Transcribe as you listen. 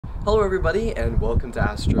Hello everybody and welcome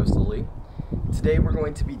to Astronomy. Today we're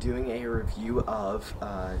going to be doing a review of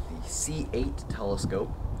the C8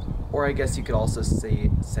 telescope, or I guess you could also say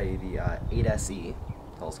the 8SE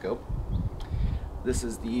telescope. This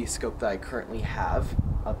is the scope that I currently have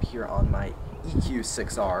up here on my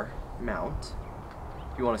EQ6R mount.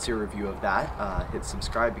 If you want to see a review of that, hit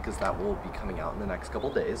subscribe because that will be coming out in the next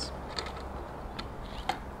couple days.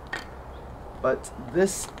 But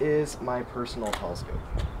this is my personal telescope.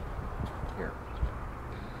 Here.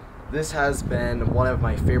 This has been one of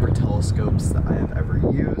my favorite telescopes that I have ever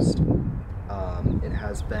used.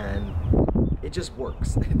 It just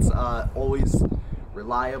works. It's always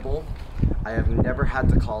reliable. I have never had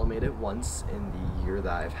to collimate it once in the year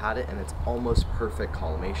that I've had it, and it's almost perfect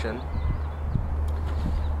collimation.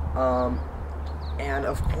 And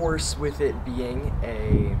of course, with it being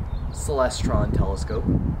a Celestron telescope,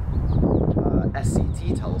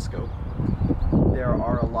 SCT telescope, there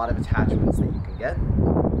are a lot of attachments that you can get.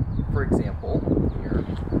 For example, here,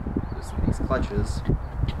 just these clutches.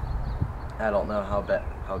 I don't know how good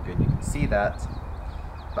you can see that,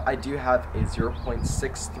 but I do have a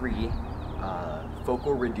 0.63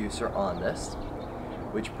 focal reducer on this,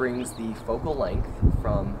 which brings the focal length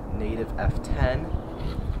from native f10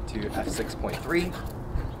 to f6.3,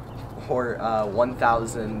 or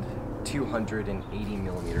 1,280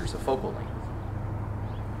 millimeters of focal length.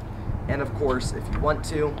 And of course, if you want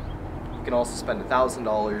to, you can also spend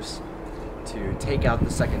 $1,000 to take out the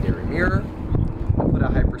secondary mirror and put a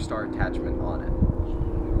Hyperstar attachment on it.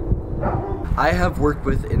 I have worked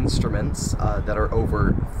with instruments that are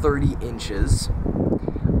over 30 inches.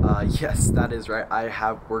 Yes, that is right. I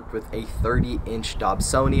have worked with a 30-inch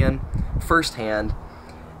Dobsonian firsthand,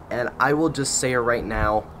 and I will just say right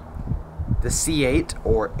now, the C8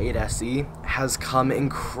 or 8SE has come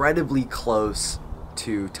incredibly close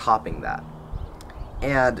to topping that.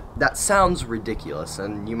 And that sounds ridiculous,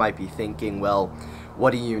 and you might be thinking, well, what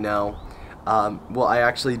do you know? Well, I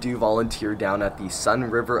actually do volunteer down at the Sun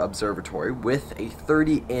River Observatory with a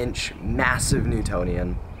 30-inch massive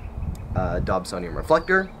Newtonian Dobsonian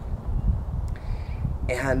reflector,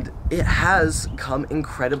 and it has come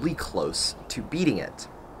incredibly close to beating it.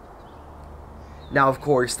 Now, of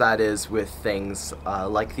course, that is with things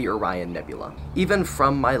like the Orion Nebula. Even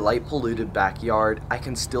from my light-polluted backyard, I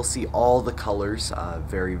can still see all the colors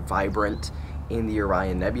very vibrant in the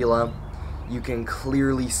Orion Nebula. You can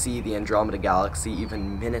clearly see the Andromeda Galaxy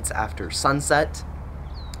even minutes after sunset.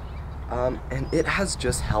 And it has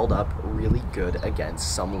just held up really good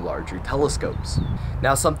against some larger telescopes.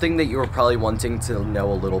 Now, something that you are probably wanting to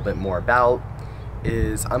know a little bit more about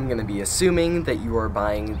is I'm going to be assuming that you are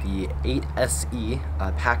buying the 8SE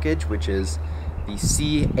package, which is the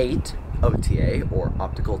C8 OTA, or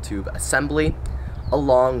optical tube assembly,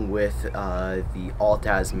 along with the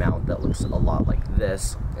alt-as mount that looks a lot like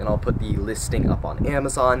this, and I'll put the listing up on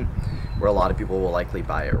Amazon, where a lot of people will likely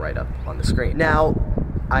buy it right up on the screen. Now,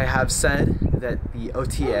 I have said that the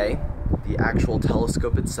OTA, the actual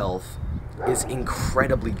telescope itself, is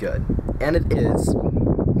incredibly good, and it is.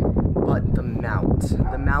 But the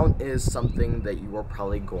mount is something that you are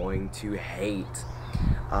probably going to hate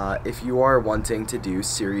if you are wanting to do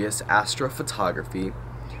serious astrophotography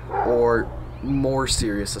or more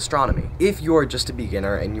serious astronomy. If you are just a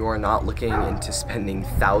beginner and you are not looking into spending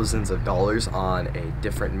thousands of dollars on a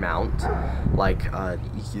different mount, like the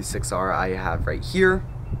EQ6R I have right here,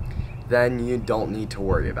 then you don't need to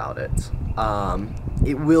worry about it.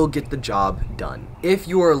 It will get the job done. If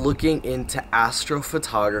you are looking into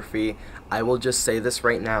astrophotography, I will just say this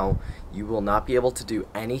right now, you will not be able to do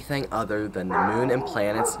anything other than the moon and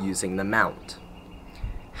planets using the mount.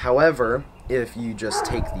 However, if you just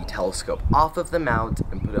take the telescope off of the mount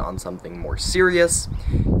and put it on something more serious,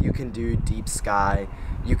 you can do deep sky,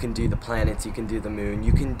 you can do the planets, you can do the moon,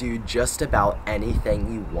 you can do just about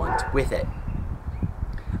anything you want with it.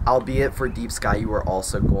 Albeit for deep sky, you are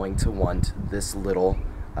also going to want this little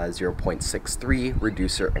 0.63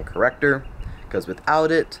 reducer and corrector, because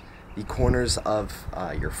without it, the corners of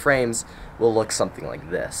your frames will look something like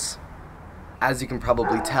this. As you can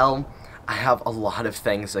probably tell, I have a lot of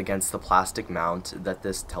things against the plastic mount that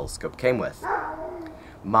this telescope came with.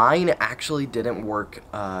 Mine actually didn't work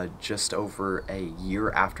just over a year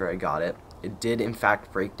after I got it. It did in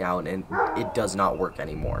fact break down, and it does not work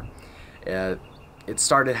anymore. It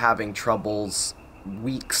started having troubles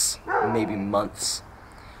weeks, maybe months,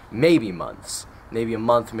 maybe a month,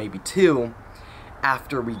 maybe two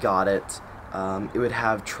after we got it. It would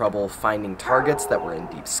have trouble finding targets that were in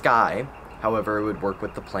deep sky. However, it would work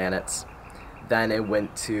with the planets. Then it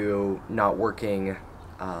went to not working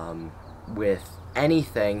with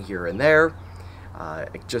anything here and there.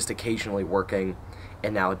 just occasionally working,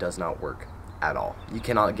 and now it does not work at all. You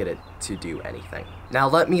cannot get it to do anything. Now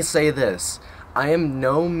let me say this, I am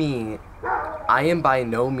by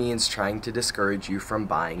no means trying to discourage you from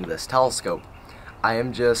buying this telescope. I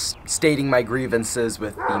am just stating my grievances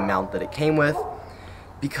with the mount that it came with,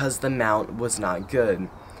 because the mount was not good.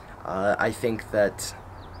 I think that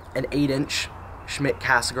an 8-inch Schmidt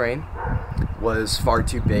Cassegrain was far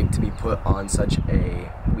too big to be put on such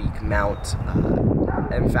a weak mount.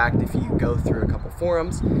 In fact, if you go through a couple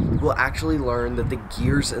forums, you will actually learn that the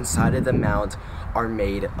gears inside of the mount are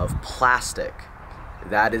made of plastic.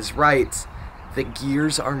 That is right, the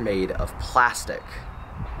gears are made of plastic,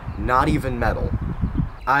 not even metal.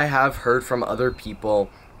 I have heard from other people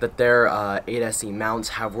that their 8SE mounts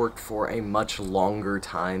have worked for a much longer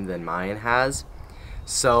time than mine has.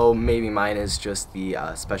 So maybe mine is just the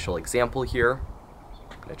special example here.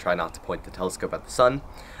 I'm gonna try not to point the telescope at the sun.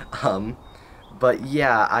 But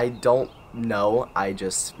yeah, I don't know. I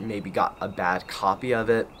just maybe got a bad copy of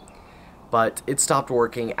it. But it stopped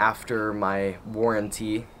working after my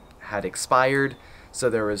warranty had expired, so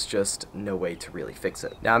there was just no way to really fix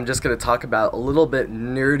it. Now I'm just going to talk about a little bit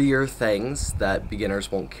nerdier things that beginners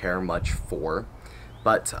won't care much for,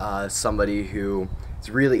 but somebody who is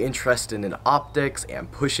really interested in optics and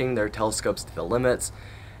pushing their telescopes to the limits,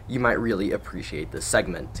 you might really appreciate this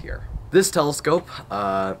segment here. This telescope,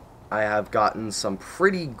 I have gotten some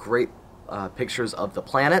pretty great pictures of the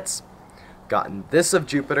planets, gotten this of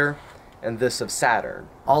Jupiter, and this of Saturn.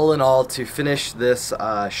 All in all, to finish this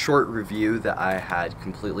short review that I had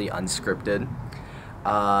completely unscripted,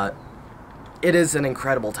 it is an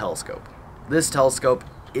incredible telescope. This telescope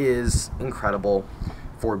is incredible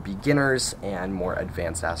for beginners and more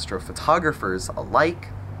advanced astrophotographers alike,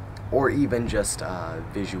 or even just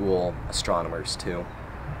visual astronomers too.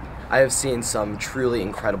 I have seen some truly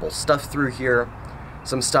incredible stuff through here,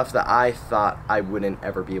 some stuff that I thought I wouldn't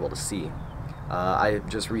ever be able to see.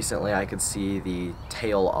 Just recently I could see the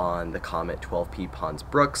tail on the comet 12P Pons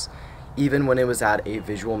Brooks, even when it was at a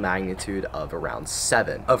visual magnitude of around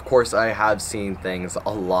 7. Of course, I have seen things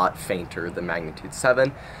a lot fainter than magnitude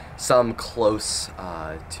 7, some close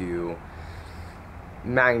to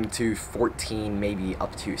magnitude 14, maybe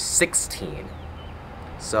up to 16.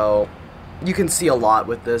 So you can see a lot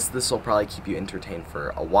with this. This will probably keep you entertained for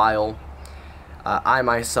a while. I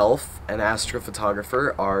myself, an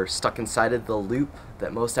astrophotographer, are stuck inside of the loop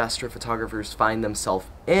that most astrophotographers find themselves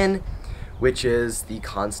in, which is the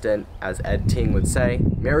constant, as Ed Ting would say,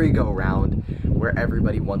 merry-go-round, where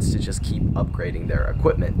everybody wants to just keep upgrading their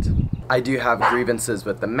equipment. I do have grievances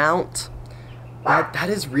with the mount, but that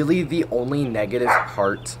is really the only negative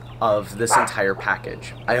part of this entire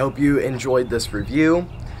package. I hope you enjoyed this review.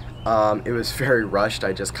 It was very rushed.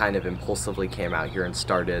 I just kind of impulsively came out here and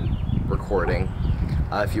started recording.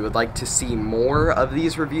 If you would like to see more of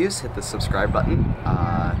these reviews, hit the subscribe button,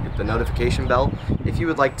 hit the notification bell. If you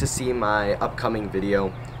would like to see my upcoming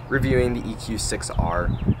video reviewing the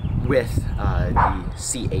EQ6R with the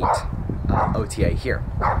C8 OTA here.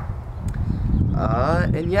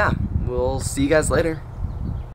 And yeah, we'll see you guys later.